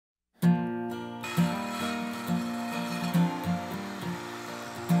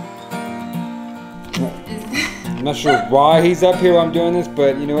I'm not sure why he's up here while I'm doing this,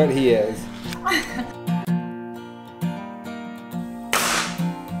 but you know what? He is.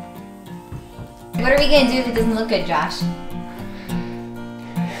 What are we gonna do if it doesn't look good, Josh?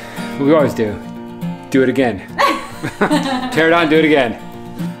 We always do. Do it again. Tear it on, do it again.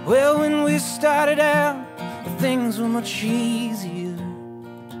 Well, when we started out, things were much easier.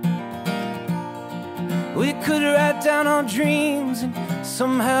 We could write down our dreams and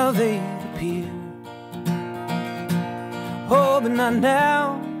somehow they'd appear. Oh, but not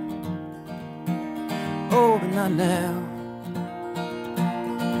now. Oh, but not now.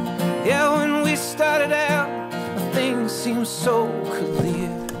 Yeah, when we started out, things seemed so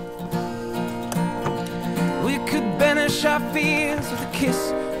clear. We could banish our fears with a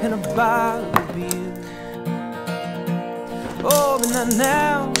kiss and a bottle of beer. Oh, but not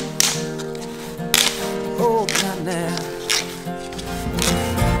now. Oh, but not now.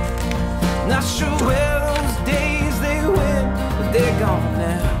 Not sure where those days they went, but they're gone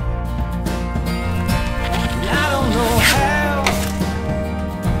now. And I don't know how.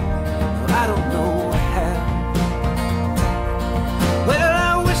 I don't know how. Well,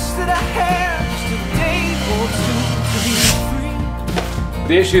 I wish that I had just a day or two to be free.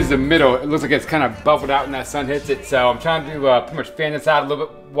 The issue is the middle. It looks like it's kind of bubbled out when that sun hits it, so I'm trying to pretty much fan this out a little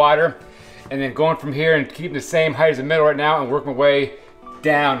bit wider, and then going from here and keeping the same height as the middle right now and work my way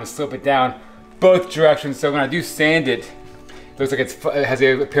down and slope it down both directions. So when I do sand it, it looks like it has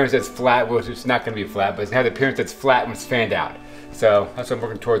the appearance that it's flat, which it's not going to be flat, but it's going to have the appearance that it's flat when it's fanned out. So that's what I'm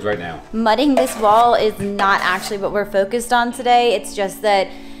working towards right now. Mudding this wall is not actually what we're focused on today. It's just that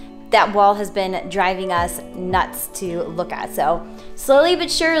that wall has been driving us nuts to look at. So slowly but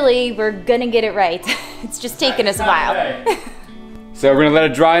surely, we're gonna get it right. It's just taking us a while. So we're gonna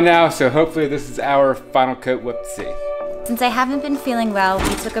let it dry now. So hopefully this is our final coat. We'll see. Since I haven't been feeling well,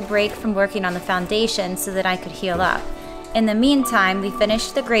 we took a break from working on the foundation so that I could heal up. In the meantime, we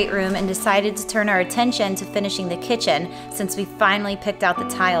finished the great room and decided to turn our attention to finishing the kitchen since we finally picked out the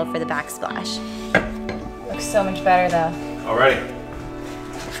tile for the backsplash. Looks so much better though. Alrighty.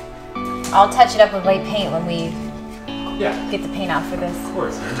 I'll touch it up with white paint when we get the paint off for this. Of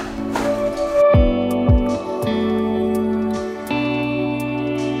course.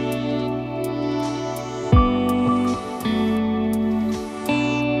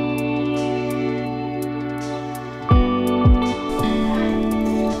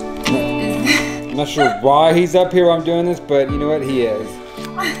 I'm not sure why he's up here while I'm doing this, but you know what? He is.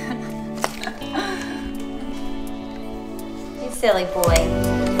 You silly boy.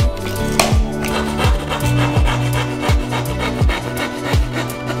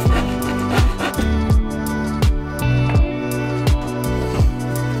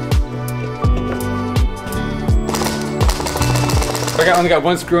 I only got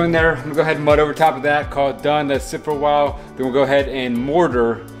one screw in there. I'm gonna go ahead and mud over top of that, call it done, let it sit for a while. Then we'll go ahead and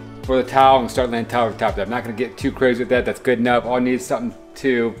mortar for the towel and start laying towel over top of that. I'm not gonna get too crazy with that, that's good enough. All I need is something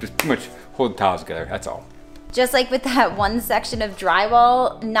to just pretty much hold the towels together, that's all. Just like with that one section of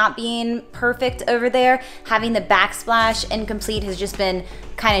drywall not being perfect over there, having the backsplash incomplete has just been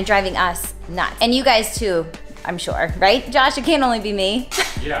kind of driving us nuts. And you guys too, I'm sure, right? Josh, it can't only be me.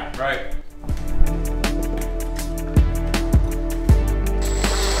 Yeah, right.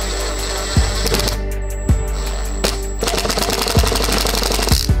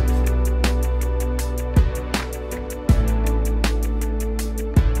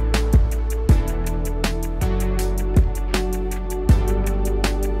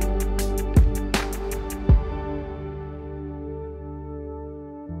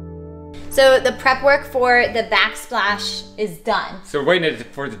 So the prep work for the backsplash is done. So we're waiting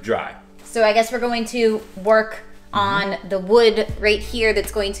for it to dry. So I guess we're going to work on the wood right here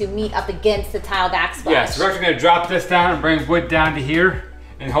that's going to meet up against the tile backsplash. Yeah, so we're actually gonna drop this down and bring wood down to here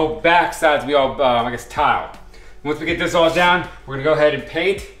and whole back sides will be all, I guess, tile. Once we get this all down, we're gonna go ahead and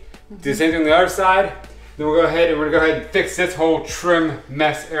paint, do the same thing on the other side. Then we'll go ahead and fix this whole trim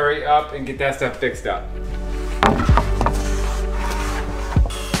mess area up and get that stuff fixed up.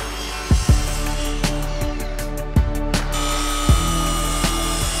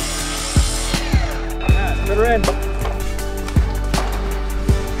 Put her in.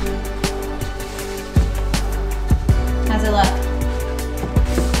 How's it look?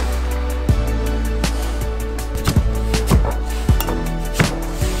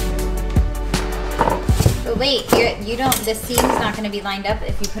 But wait, you don't, the seam's not gonna be lined up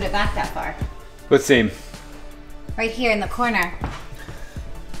if you put it back that far. What seam? Right here in the corner.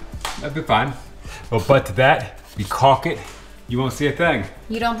 That'd be fine. Well, but to that, you caulk it, you won't see a thing.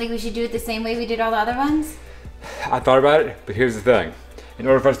 You don't think we should do it the same way we did all the other ones? I thought about it, but here's the thing. in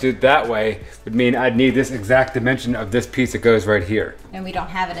order for us to do it that way would mean I'd need this exact dimension of this piece that goes right here. And we don't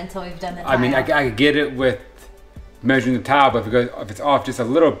have it until we've done the tile. I mean, I could get it with measuring the tile, but if it's off just a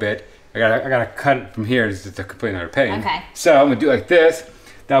little bit, I gotta cut it from here. It's just a complete another pain. Okay. So I'm gonna do it like this.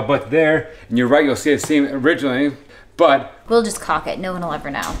 That'll butt there, and you're right, you'll see a seam originally, but we'll just caulk it. No one will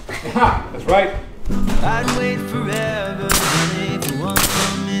ever know. That's right. I'd wait forever, honey, for 1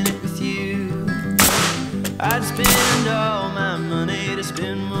 more minute with you. I'd spend all my money to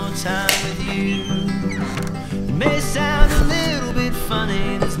spend more time with you. It may sound a little bit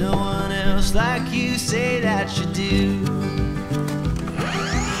funny, there's no one else like you, say that you do.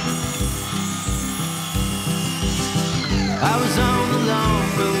 I was on the long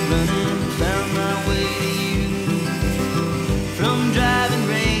road running, found my way to you. From driving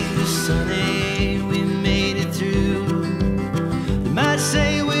rain to sunny, we made it through. They might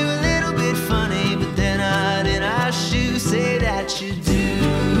say we were a little bit funny, but they're not in our shoes, say that you do.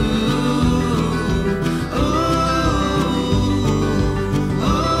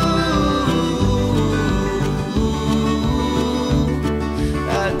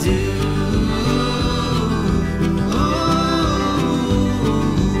 I do.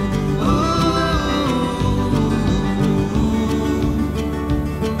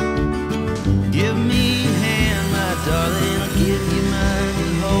 Give me your hand, my darling, I'll give you mine to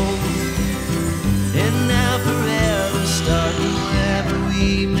hold. And now forever, starting wherever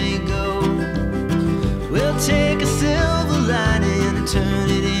we may go. We'll take a silver lining and turn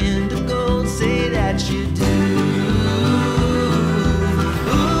it into gold, say that you do.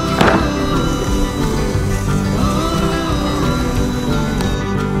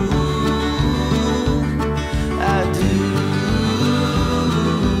 I do.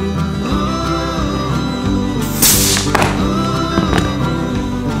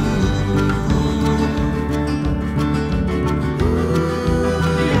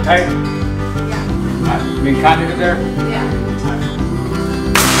 Tight? Yeah. You mean cotton it there? Yeah.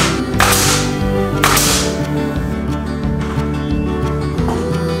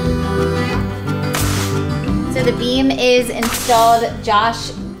 So the beam is installed.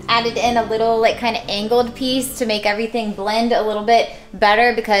 Josh added in a little like kind of angled piece to make everything blend a little bit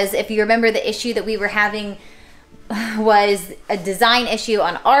better, because if you remember, the issue that we were having was a design issue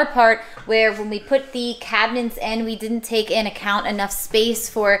on our part, where when we put the cabinets in, we didn't take in account enough space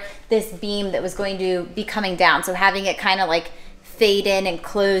for this beam that was going to be coming down. So having it kind of like fade in and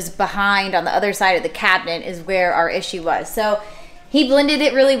close behind on the other side of the cabinet is where our issue was. So he blended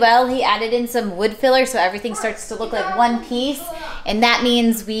it really well. He added in some wood filler so everything starts to look like one piece, and that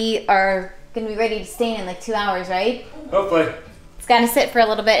means we are gonna be ready to stain in like 2 hours, right? Hopefully. It's gotta sit for a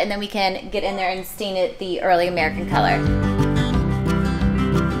little bit, and then we can get in there and stain it the early American color.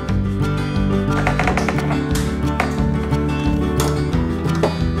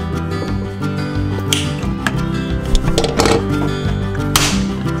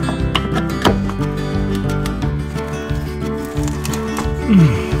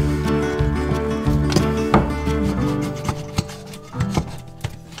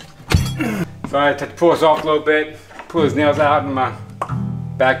 So I had to pull this off a little bit, pull his nails out and my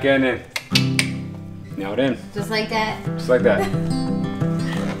back end and nail it in. Just like that? Just like that.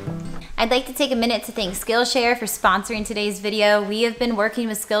 I'd like to take a minute to thank Skillshare for sponsoring today's video. We have been working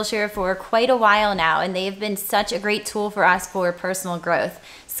with Skillshare for quite a while now, and they have been such a great tool for us for personal growth.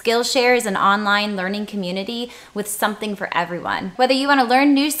 Skillshare is an online learning community with something for everyone. Whether you want to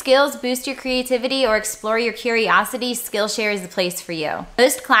learn new skills, boost your creativity, or explore your curiosity, Skillshare is the place for you.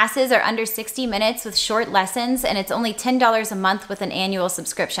 Most classes are under 60 minutes with short lessons, and it's only $10 a month with an annual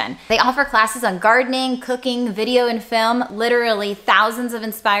subscription. They offer classes on gardening, cooking, video and film, literally thousands of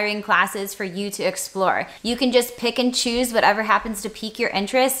inspiring classes for you to explore. You can just pick and choose whatever happens to pique your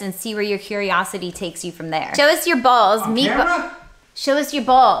interest and see where your curiosity takes you from there. Show us your balls. Show us your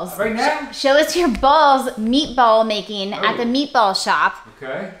balls. Right now? Show us your balls meatball making at the meatball shop.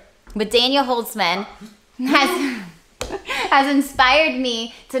 Okay. With Daniel Holtzman has inspired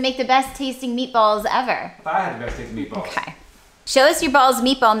me to make the best tasting meatballs ever. If I had the best tasting meatballs. Okay. Show Us Your Balls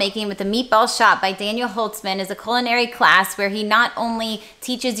Meatball Making with the Meatball Shop by Daniel Holtzman is a culinary class where he not only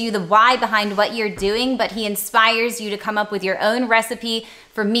teaches you the why behind what you're doing, but he inspires you to come up with your own recipe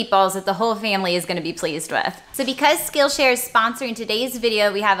for meatballs that the whole family is going to be pleased with. So because Skillshare is sponsoring today's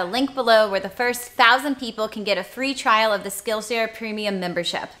video, we have a link below where the first 1,000 people can get a free trial of the Skillshare Premium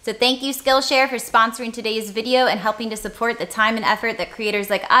membership. So thank you, Skillshare, for sponsoring today's video and helping to support the time and effort that creators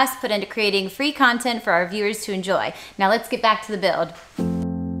like us put into creating free content for our viewers to enjoy. Now let's get back to the build.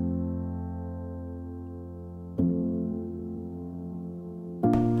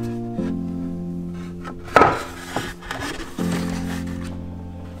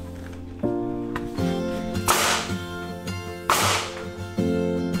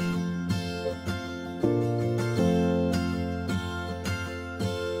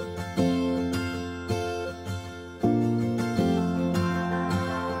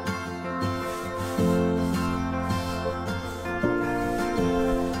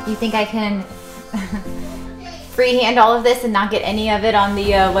 You think I can freehand all of this and not get any of it on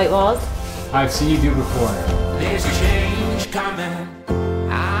the white walls? I've seen you do before. There's change coming.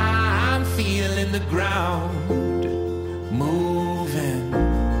 I'm feeling the ground moving.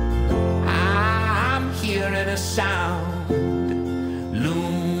 I'm hearing a sound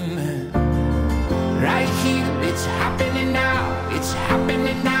looming. Right here, it's happening now. It's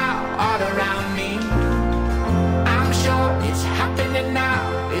happening now all around me. I'm sure it's happening now.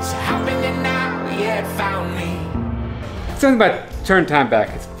 It's happening now. Yeah, it found me. Something about turn time back.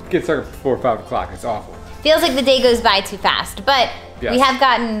 It gets like 4 or 5 o'clock. It's awful. Feels like the day goes by too fast, but Yes. we have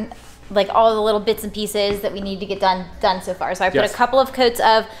gotten like all the little bits and pieces that we need to get done so far. So I put Yes. a couple of coats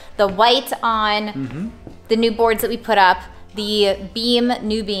of the white on the new boards that we put up. The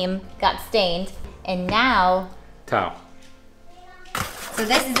new beam got stained, and now, Towel. so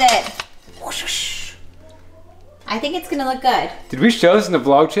this is it. I think it's gonna look good. Did we show this in the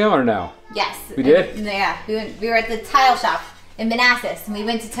vlog channel or no? Yes. We did? Yeah, we were at the tile shop in Manassas, and we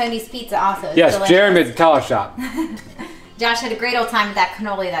went to Tony's Pizza also. It's Yes, delicious. Jared made the towel shop. Josh had a great old time with that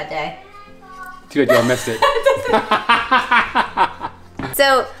cannoli that day. Too bad y'all missed it.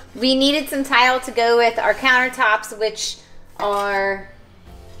 So we needed some tile to go with our countertops, which are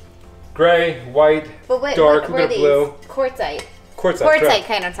Gray, white, dark, what are a bit of blue. Quartzite. Quartzite, Quartzite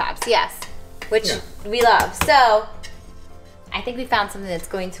correct. countertops, yes, which Yeah. we love. So I think we found something that's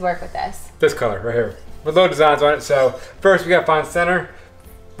going to work with this. This color right here. With low designs on it. So first we gotta find center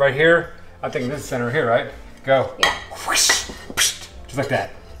right here. I think this is center here, right? Go. Yeah. Just like that.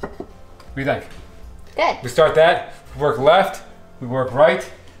 What do you think? Good. We start that, we work left, we work right,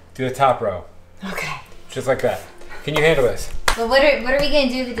 do the top row. Okay. Just like that. Can you handle this? Well, what are we gonna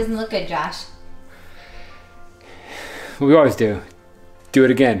do if it doesn't look good, Josh? What we always do. Do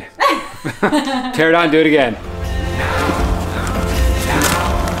it again. Tear it on, do it again.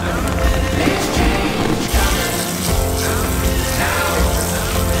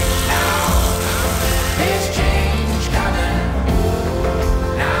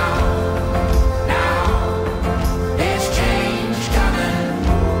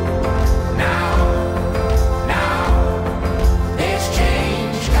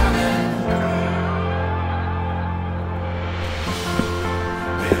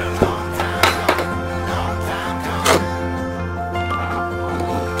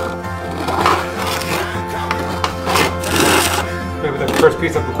 First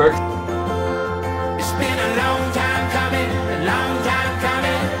piece up real quick. It's been a long time coming, a long time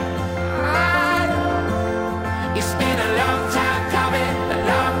coming. It's been a long time coming, a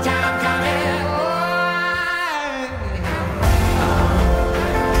long time coming.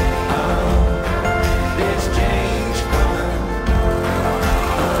 There's change coming.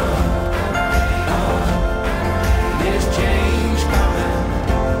 There's change coming.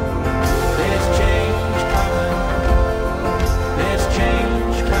 There's change coming. There's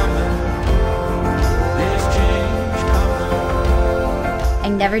change coming. There's change coming. I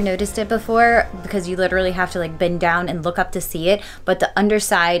never noticed it before because you literally have to like bend down and look up to see it, but the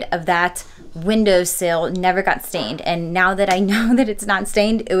underside of that windowsill never got stained, and now that I know that it's not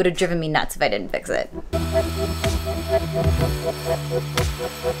stained, it would have driven me nuts if I didn't fix it.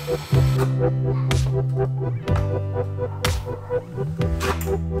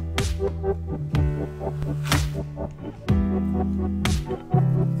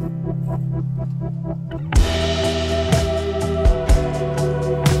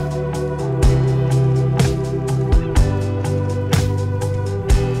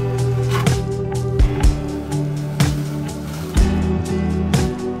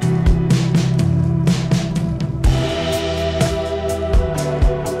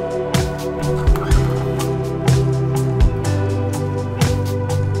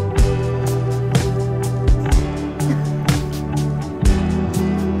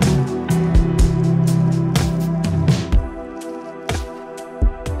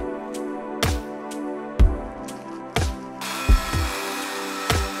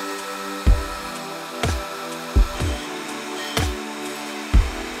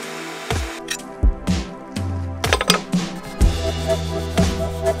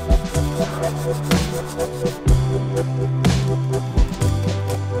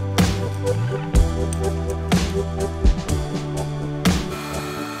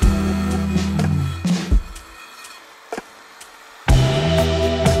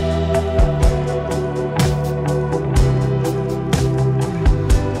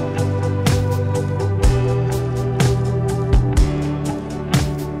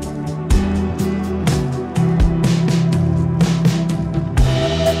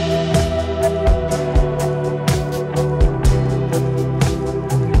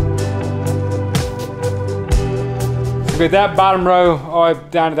 we got that bottom row all the way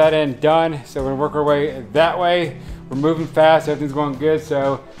down to that end done. So we're gonna work our way that way. We're moving fast, everything's going good,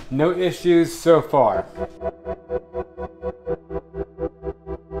 so no issues so far.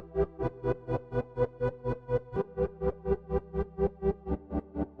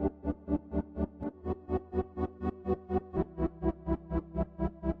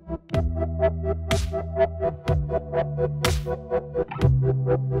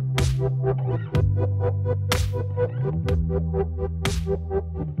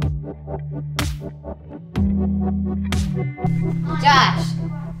 Josh,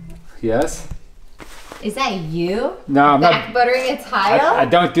 Yes? is that you? No, I'm not. Back buttering a tile? I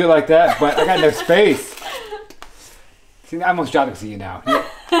don't do it like that, but I got no space. See, I almost dropped it to you now.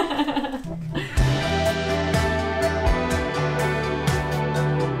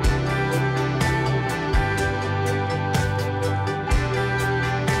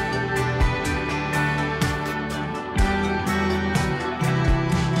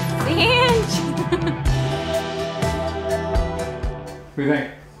 What do you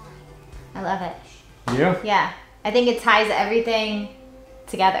think? I love it. You? Yeah, I think it ties everything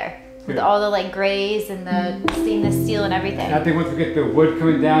together with Good. all the like grays and the stainless steel and everything. And I think once we get the wood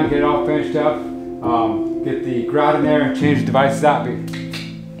coming down, get it all finished up, get the grout in there, and change the devices out.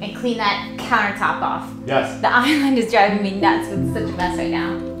 And clean that countertop off. Yes, The island is driving me nuts with such a mess right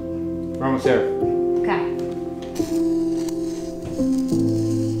now. we're almost there. Okay.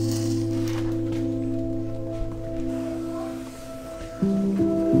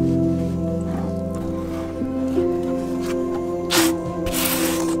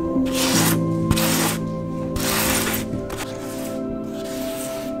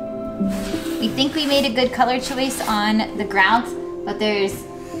 We think we made a good color choice on the grout, but there's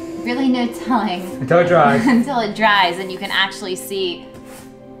really no telling Until it dries. until it dries and you can actually see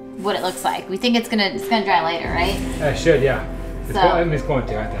what it looks like. We think it's gonna dry later, right? I should, yeah. It's, So- it's going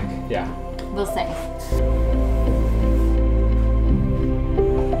to, I think. Yeah. We'll see.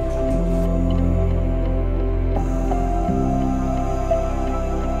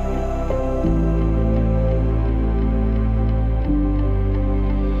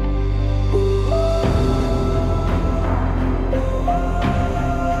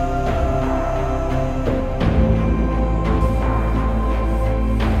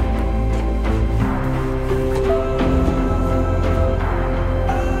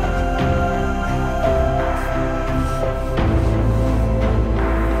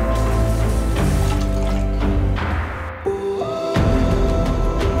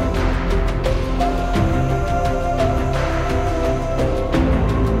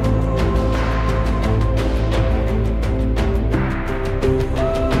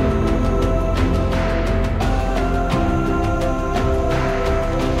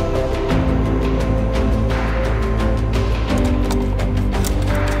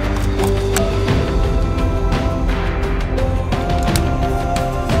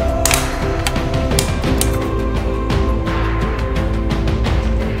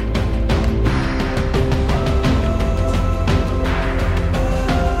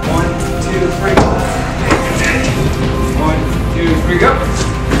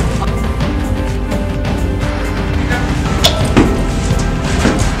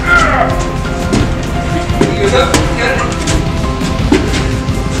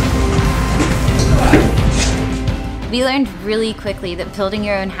 We learned really quickly that building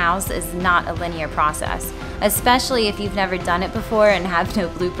your own house is not a linear process, especially if you've never done it before and have no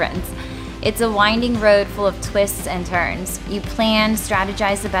blueprints. It's a winding road full of twists and turns. You plan,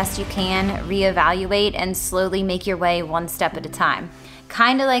 strategize the best you can, reevaluate, and slowly make your way one step at a time.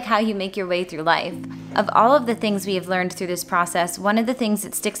 Kinda like how you make your way through life. Of all of the things we have learned through this process, one of the things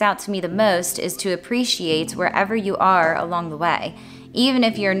that sticks out to me the most is to appreciate wherever you are along the way, even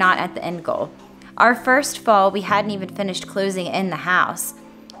if you're not at the end goal. Our first fall, we hadn't even finished closing in the house.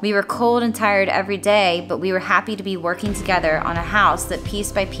 We were cold and tired every day, but we were happy to be working together on a house that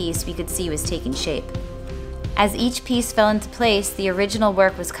piece by piece we could see was taking shape. As each piece fell into place, the original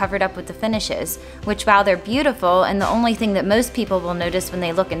work was covered up with the finishes, which while they're beautiful and the only thing that most people will notice when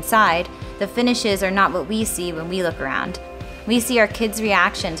they look inside, the finishes are not what we see when we look around. We see our kids'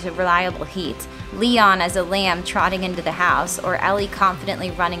 reaction to reliable heat, Leon as a lamb trotting into the house, or Ellie confidently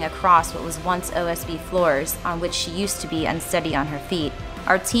running across what was once OSB floors on which she used to be unsteady on her feet.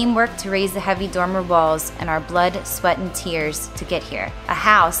 Our team worked to raise the heavy dormer walls and our blood, sweat, and tears to get here. A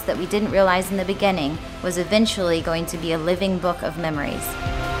house that we didn't realize in the beginning was eventually going to be a living book of memories.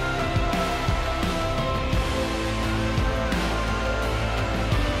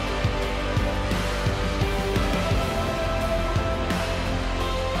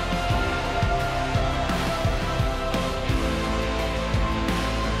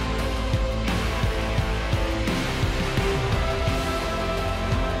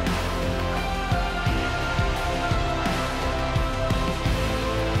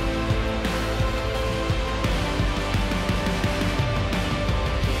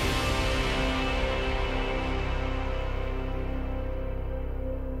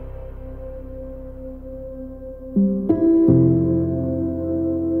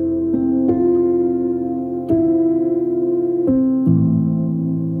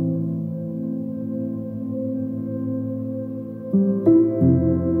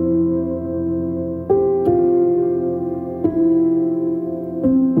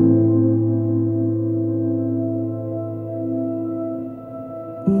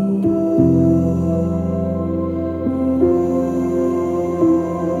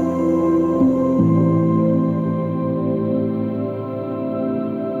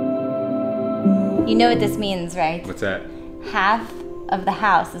 You know what this means, right? What's that? Half of the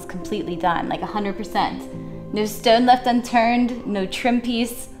house is completely done, like 100%. No stone left unturned, no trim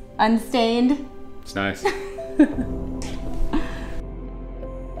piece unstained. It's nice.